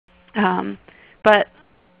Um, but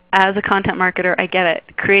as a content marketer, I get it.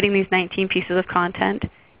 Creating these 19 pieces of content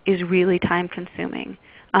is really time consuming.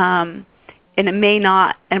 And it may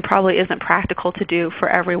not and probably isn't practical to do for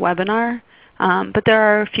every webinar. But there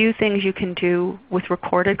are a few things you can do with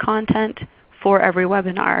recorded content for every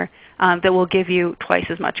webinar that will give you twice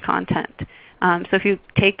as much content. So if you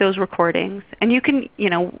take those recordings, and you can,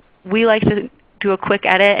 we like to do a quick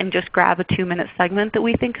edit and just grab a 2-minute segment that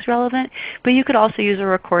we think is relevant, but you could also use a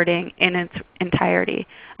recording in its entirety.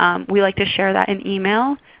 We like to share that in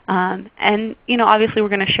email. And obviously we're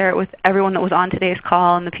going to share it with everyone that was on today's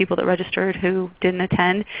call and the people that registered who didn't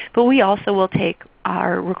attend. But we also will take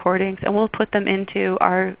our recordings and we'll put them into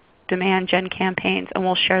our demand gen campaigns, and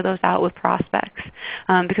we'll share those out with prospects.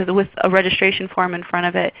 Because with a registration form in front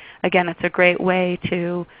of it, again, it's a great way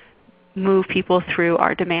to move people through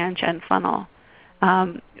our demand gen funnel.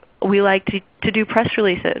 We like to do press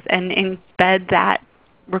releases and embed that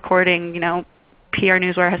recording. PR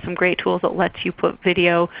Newswire has some great tools that lets you put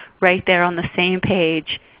video right there on the same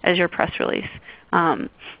page as your press release.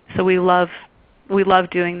 So we love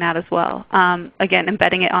doing that as well. Again,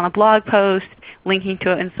 embedding it on a blog post, linking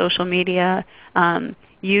to it in social media.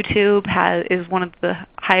 YouTube is one of the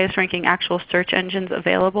highest ranking actual search engines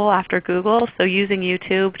available after Google. So using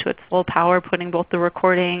YouTube to its full power, putting both the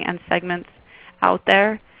recording and segments out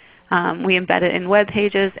there. We embed it in web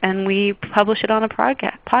pages, and we publish it on a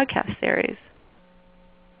podcast series.